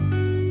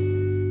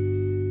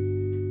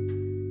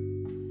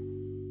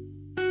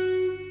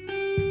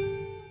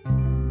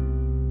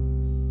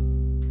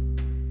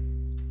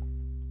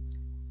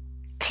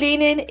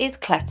Cleaning is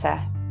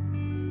clutter.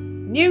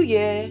 New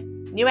year,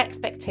 new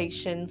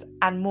expectations,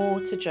 and more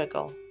to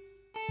juggle.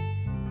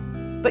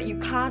 But you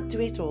can't do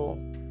it all.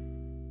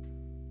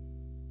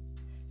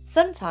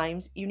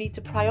 Sometimes you need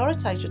to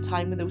prioritise your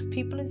time with those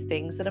people and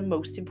things that are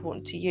most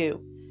important to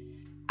you.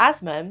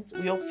 As mums,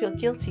 we all feel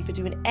guilty for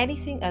doing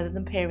anything other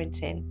than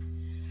parenting.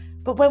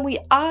 But when we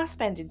are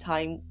spending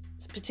time,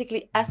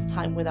 particularly us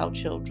time with our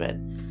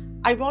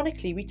children,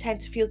 ironically, we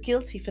tend to feel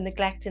guilty for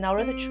neglecting our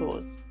other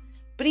chores.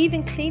 But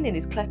even cleaning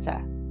is clutter.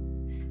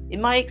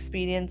 In my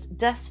experience,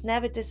 dust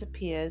never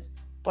disappears,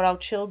 but our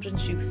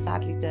children's youth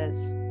sadly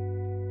does.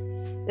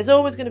 There's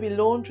always going to be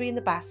laundry in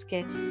the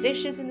basket,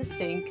 dishes in the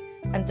sink,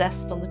 and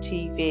dust on the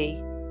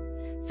TV.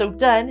 So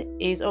done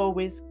is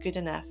always good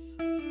enough.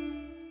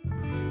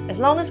 As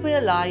long as we're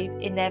alive,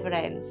 it never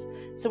ends.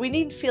 So we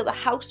needn't feel that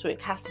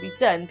housework has to be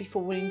done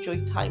before we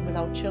enjoy time with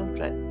our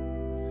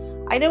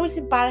children. I know it's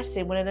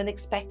embarrassing when an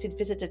unexpected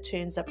visitor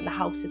turns up and the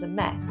house is a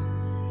mess,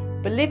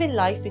 but living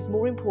life is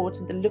more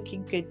important than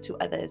looking good to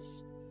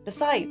others.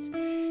 Besides,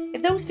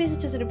 if those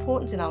visitors are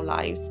important in our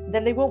lives,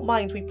 then they won't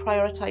mind we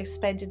prioritise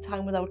spending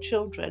time with our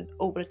children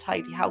over a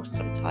tidy house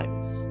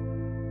sometimes.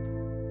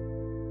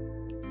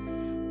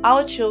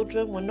 Our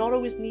children will not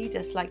always need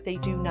us like they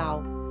do now,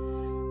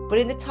 but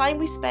in the time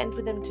we spend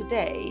with them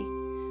today,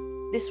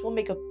 this will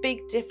make a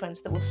big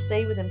difference that will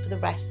stay with them for the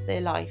rest of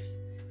their life,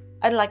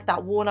 unlike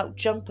that worn-out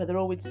jumper that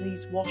always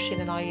needs washing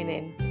and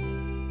ironing.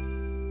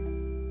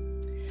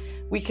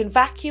 We can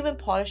vacuum and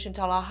polish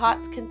until our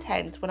heart's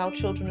content when our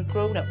children are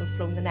grown up and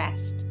flown the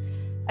nest.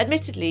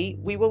 Admittedly,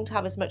 we won't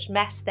have as much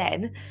mess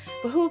then,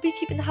 but who will be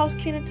keeping the house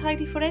clean and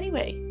tidy for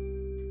anyway?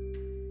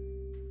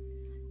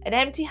 An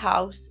empty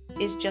house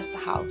is just a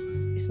house,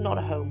 it's not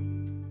a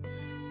home.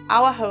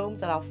 Our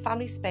homes are our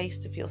family space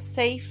to feel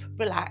safe,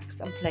 relax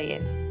and play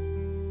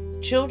in.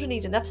 Children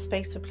need enough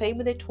space for playing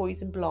with their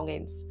toys and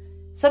belongings.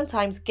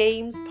 Sometimes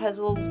games,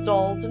 puzzles,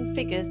 dolls and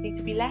figures need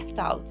to be left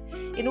out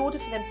in order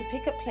for them to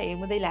pick up playing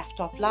where they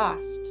left off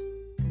last.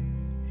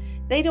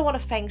 They don't want a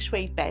feng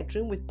shui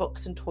bedroom with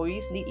books and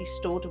toys neatly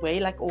stored away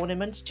like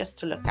ornaments just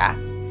to look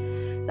at.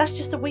 That's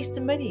just a waste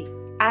of money,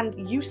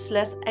 and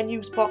useless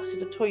unused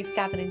boxes of toys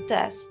gathering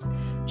dust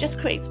just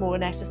creates more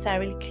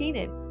unnecessary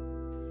cleaning.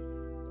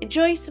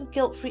 Enjoy some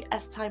guilt-free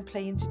us time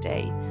playing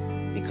today,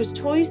 because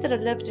toys that are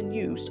loved and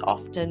used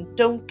often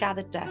don't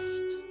gather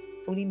dust,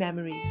 only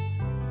memories.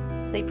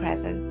 Stay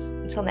present.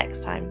 Until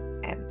next time.